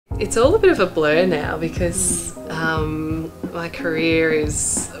it's all a bit of a blur now because my career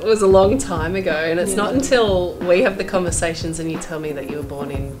was a long time ago, and it's not until we have the conversations and you tell me that you were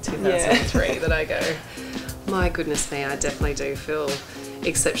born in 2003 that I go, my goodness me, I definitely do feel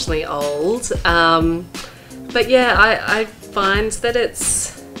exceptionally old. But yeah, I find that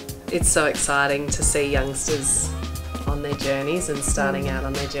it's so exciting to see youngsters on their journeys and starting out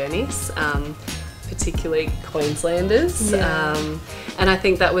on their journeys, particularly Queenslanders. And I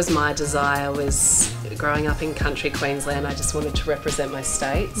think that was my desire, was growing up in country Queensland, I just wanted to represent my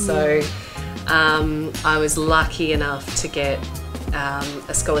state. So I was lucky enough to get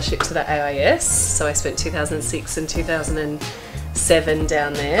a scholarship to the AIS. So I spent 2006 and 2007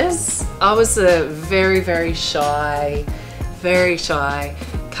 down there. I was a very, very shy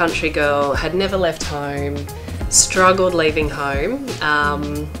country girl, had never left home, struggled leaving home.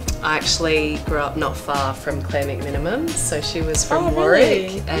 I actually grew up not far from Claire McMinimum, so she was from Warwick,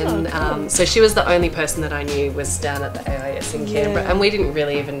 really? and so she was the only person that I knew was down at the AIS in Canberra, and we didn't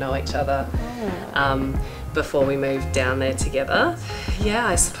really even know each other before we moved down there together. Yeah,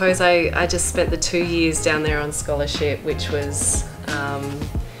 I suppose I just spent the 2 years down there on scholarship, which was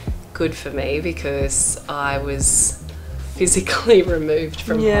good for me because I was physically removed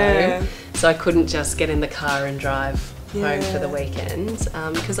from home, so I couldn't just get in the car and drive home for the weekend,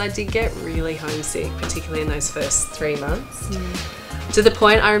 because I did get really homesick, particularly in those first 3 months. To the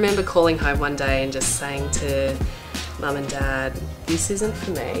point I remember calling home one day and just saying to Mum and Dad, this isn't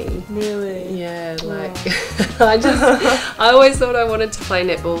for me. Really? Yeah, like I always thought I wanted to play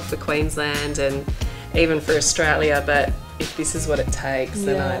netball for Queensland and even for Australia, but if this is what it takes,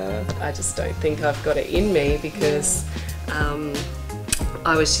 then I just don't think I've got it in me, because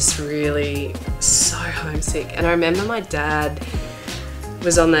I was just really so homesick. And I remember my dad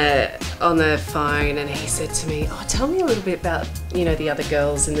was on the phone and he said to me, oh, tell me a little bit about, you know, the other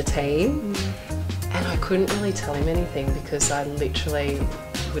girls in the team. And I couldn't really tell him anything because I literally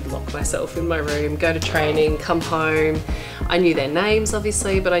would lock myself in my room, go to training, come home. I knew their names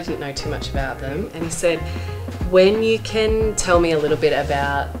obviously, but I didn't know too much about them. And he said, when you can tell me a little bit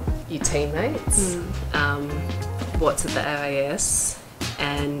about your teammates, what's at the AIS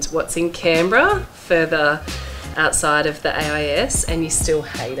and what's in Canberra, further outside of the AIS, and you still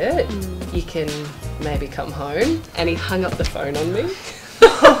hate it, you can maybe come home. And he hung up the phone on me.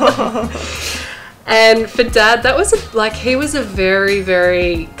 And for Dad, that was he was a very,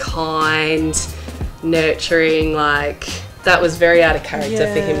 very kind, nurturing, that was very out of character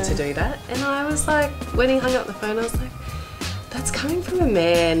for him to do that. And I was like, when he hung up the phone, I was like, that's coming from a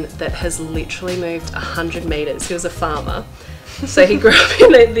man that has literally moved 100 metres. He was a farmer. So he grew up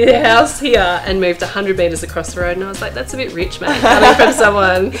in the house here and moved 100 metres across the road, and I was like, that's a bit rich, mate, coming from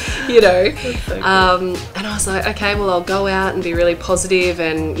someone, you know. So cool. And I was like, okay, well, I'll go out and be really positive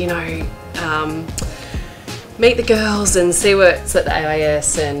and, you know, meet the girls and see what's at the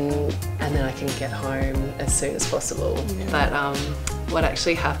AIS, and then I can get home as soon as possible. But what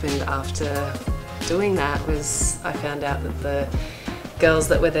actually happened after doing that was I found out that the girls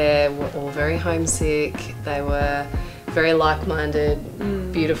that were there were all very homesick. They were very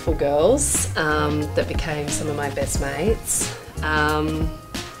like-minded, beautiful girls that became some of my best mates.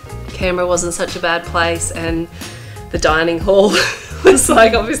 Canberra wasn't such a bad place, and the dining hall was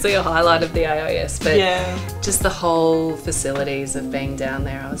obviously a highlight of the AIS, but just the whole facilities of being down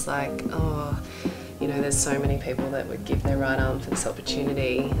there, I was like, oh, you know, there's so many people that would give their right arm for this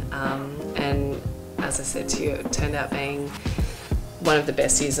opportunity. And as I said to you, it turned out being one of the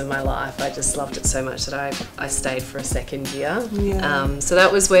best years of my life. I just loved it so much that I stayed for a second year. So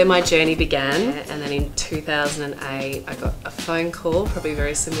that was where my journey began. And then in 2008, I got a phone call, probably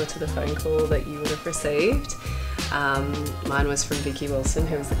very similar to the phone call that you would have received. Mine was from Vicky Wilson,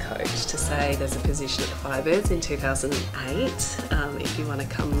 who was the coach, to say there's a position at the Firebirds in 2008 if you want to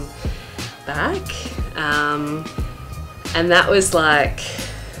come back. And that was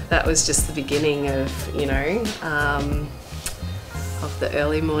just the beginning of, you know, of the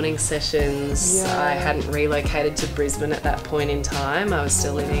early morning sessions. I hadn't relocated to Brisbane at that point in time. I was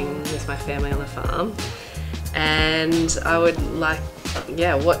still living with my family on the farm. And I would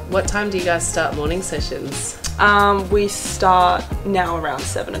what time do you guys start morning sessions? We start now around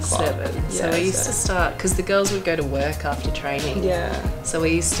 7 o'clock. 7. So we used to start, because the girls would go to work after training. So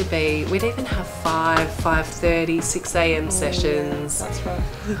we used to we'd even have 5:30, 6 a.m. sessions. That's right.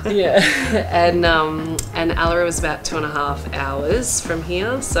 And Allera was about 2.5 hours from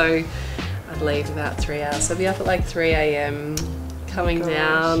here. So I'd leave about 3 hours. So I'd be up at 3 a.m, coming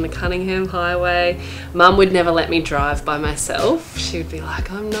down the Cunningham Highway. Mum would never let me drive by myself. She would be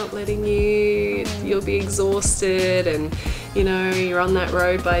like, I'm not letting you, you'll be exhausted, and you know, you're on that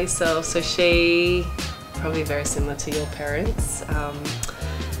road by yourself. So she, probably very similar to your parents,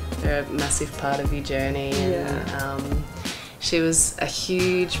 they're a massive part of your journey. And she was a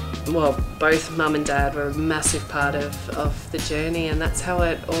huge, well, both mum and dad were a massive part of the journey, and that's how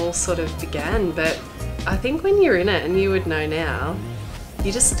it all sort of began. But I think when you're in it, and you would know now,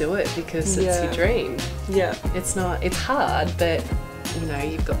 you just do it because it's your dream. Yeah. It's hard, but you know,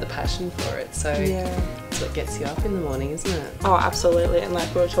 you've got the passion for it. So it's what gets you up in the morning, isn't it? Oh, absolutely. And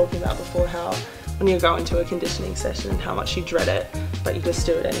like we were talking about before, how when you go into a conditioning session and how much you dread it, but you just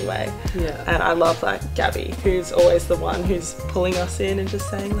do it anyway. Yeah. And I love like Gabby, who's always the one who's pulling us in and just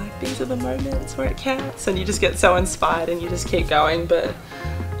saying like, these are the moments where it counts, and you just get so inspired and you just keep going. But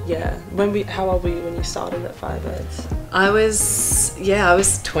yeah, how old were you when you started at Firebirds? I was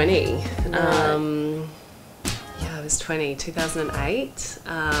 20. Right. I was 20, 2008.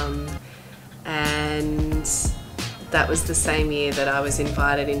 And that was the same year that I was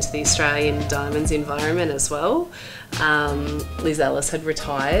invited into the Australian Diamonds environment as well. Liz Ellis had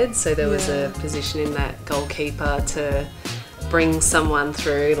retired, so there was a position in that goalkeeper to bring someone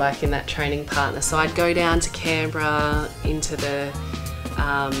through, like in that training partner. So I'd go down to Canberra into the,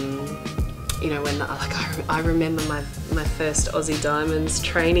 you know, when I remember my first Aussie Diamonds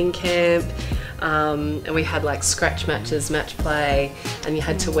training camp. And we had like scratch matches, match play, and you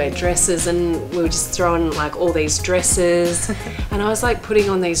had to wear dresses, and we were just throwing like all these dresses, and I was like putting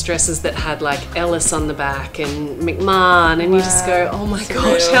on these dresses that had like Ellis on the back and McMahon, and you just go, oh my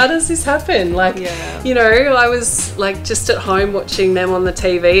gosh, how does this happen? Like, you know, I was like just at home watching them on the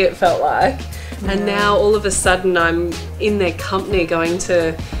TV, it felt like, and now all of a sudden I'm in their company going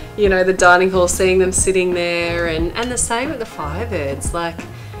to, you know, the dining hall, seeing them sitting there, and the same at the Firebirds. Like,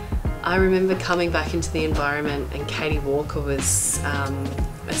 I remember coming back into the environment, and Katie Walker was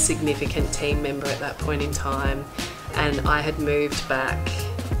a significant team member at that point in time, and I had moved back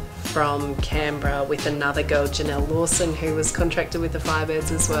from Canberra with another girl, Janelle Lawson, who was contracted with the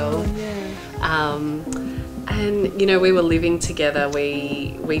Firebirds as well. And you know, we were living together.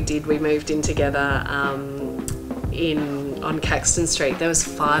 We moved in together on Caxton Street. There was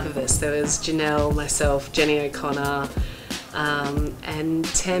 5 of us. There was Janelle, myself, Jenny O'Connor, and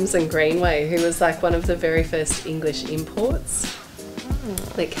Tamsin Greenway, who was like one of the very first English imports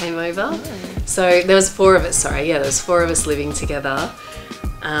that came over. So there was 4 of us, there was 4 of us living together,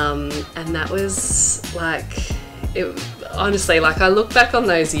 and that was like, honestly, like I look back on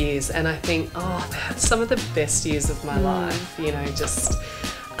those years and I think, oh, that's some of the best years of my life, you know, just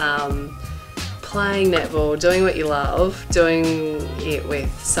playing netball, doing what you love, doing it with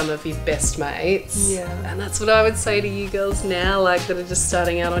some of your best mates. And that's what I would say to you girls now, like, that are just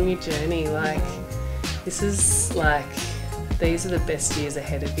starting out on your journey. Like, this is like, these are the best years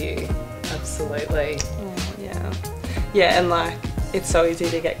ahead of you. Absolutely. Yeah, and like, it's so easy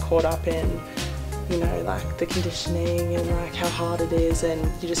to get caught up in, you know, like the conditioning and like how hard it is, and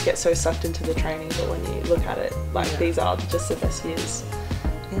you just get so sucked into the training. But when you look at it, like, these are just the best years.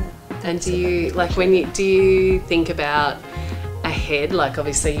 And do you think about ahead? Like,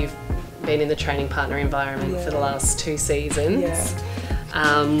 obviously you've been in the training partner environment for the last 2 seasons.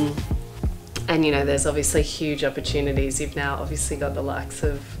 And you know, there's obviously huge opportunities. You've now obviously got the likes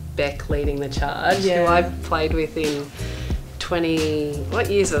of Beck leading the charge, who I played with in what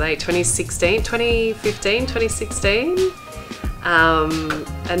years were they? 2016, 2015, 2016.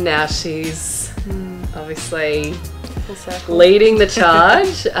 And now she's obviously leading the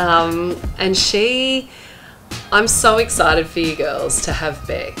charge, and I'm so excited for you girls to have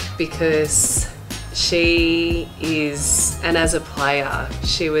Beck, because she is, and as a player,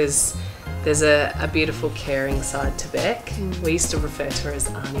 there's a beautiful caring side to Beck. We used to refer to her as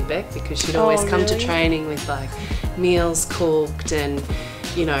Arnie Beck, because she'd always come to training with like meals cooked, and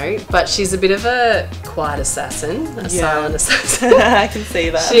you know, but she's a bit of a quiet assassin, a silent assassin. I can see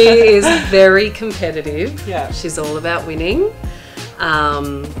that. She is very competitive. She's all about winning.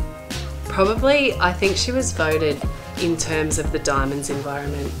 Probably, I think she was voted, in terms of the Diamonds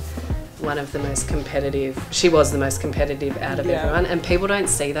environment, one of the most competitive. She was the most competitive out of everyone, and people don't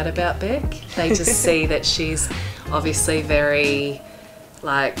see that about Beck. They just see that she's obviously very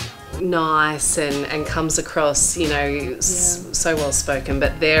like nice and comes across, you know, so well spoken,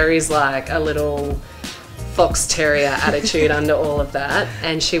 but there is like a little fox terrier attitude under all of that,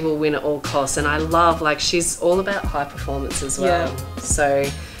 and she will win at all costs. And I love, like, she's all about high performance as well. So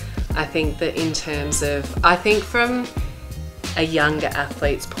I think that in terms of, I think from a younger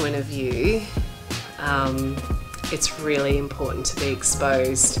athlete's point of view, it's really important to be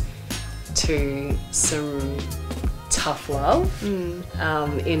exposed to some tough love,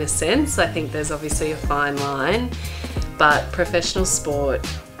 in a sense. I think there's obviously a fine line, but professional sport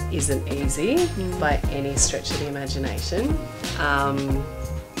isn't easy by any stretch of the imagination.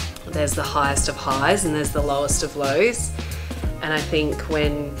 There's the highest of highs and there's the lowest of lows. And I think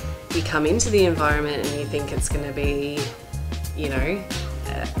when you come into the environment and you think it's going to be, you know,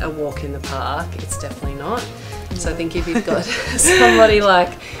 a walk in the park, it's definitely not. So I think if you've got somebody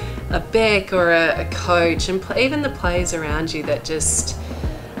like a Beck or a coach, and even the players around you that just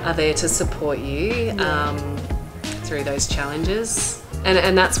are there to support you through those challenges,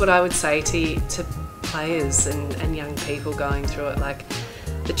 and that's what I would say to players and young people going through it. Like,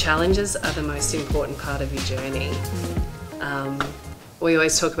 the challenges are the most important part of your journey. We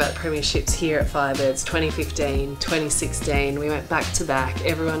always talk about premierships here at Firebirds, 2015, 2016, we went back to back.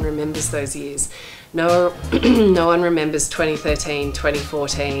 Everyone remembers those years. No one remembers 2013,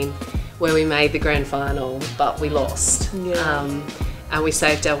 2014, where we made the grand final, but we lost. And we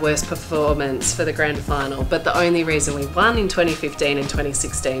saved our worst performance for the grand final. But the only reason we won in 2015 and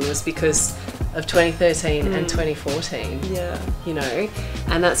 2016 was because of 2013 and 2014. You know,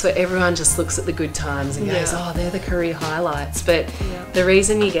 and that's where everyone just looks at the good times and goes, oh, they're the career highlights. But the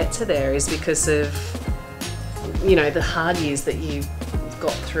reason you get to there is because of, you know, the hard years that you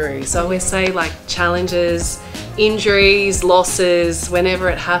got through. So I always say, like, challenges, injuries, losses, whenever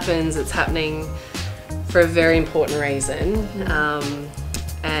it happens, it's happening for a very important reason,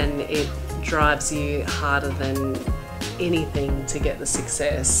 and it drives you harder than anything to get the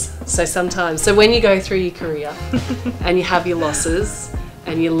success. So when you go through your career and you have your losses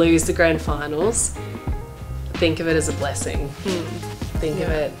and you lose the grand finals, think of it as a blessing. Think of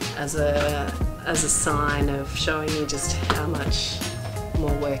it as a sign of showing you just how much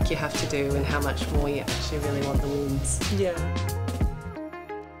more work you have to do and how much more you actually really want the wins.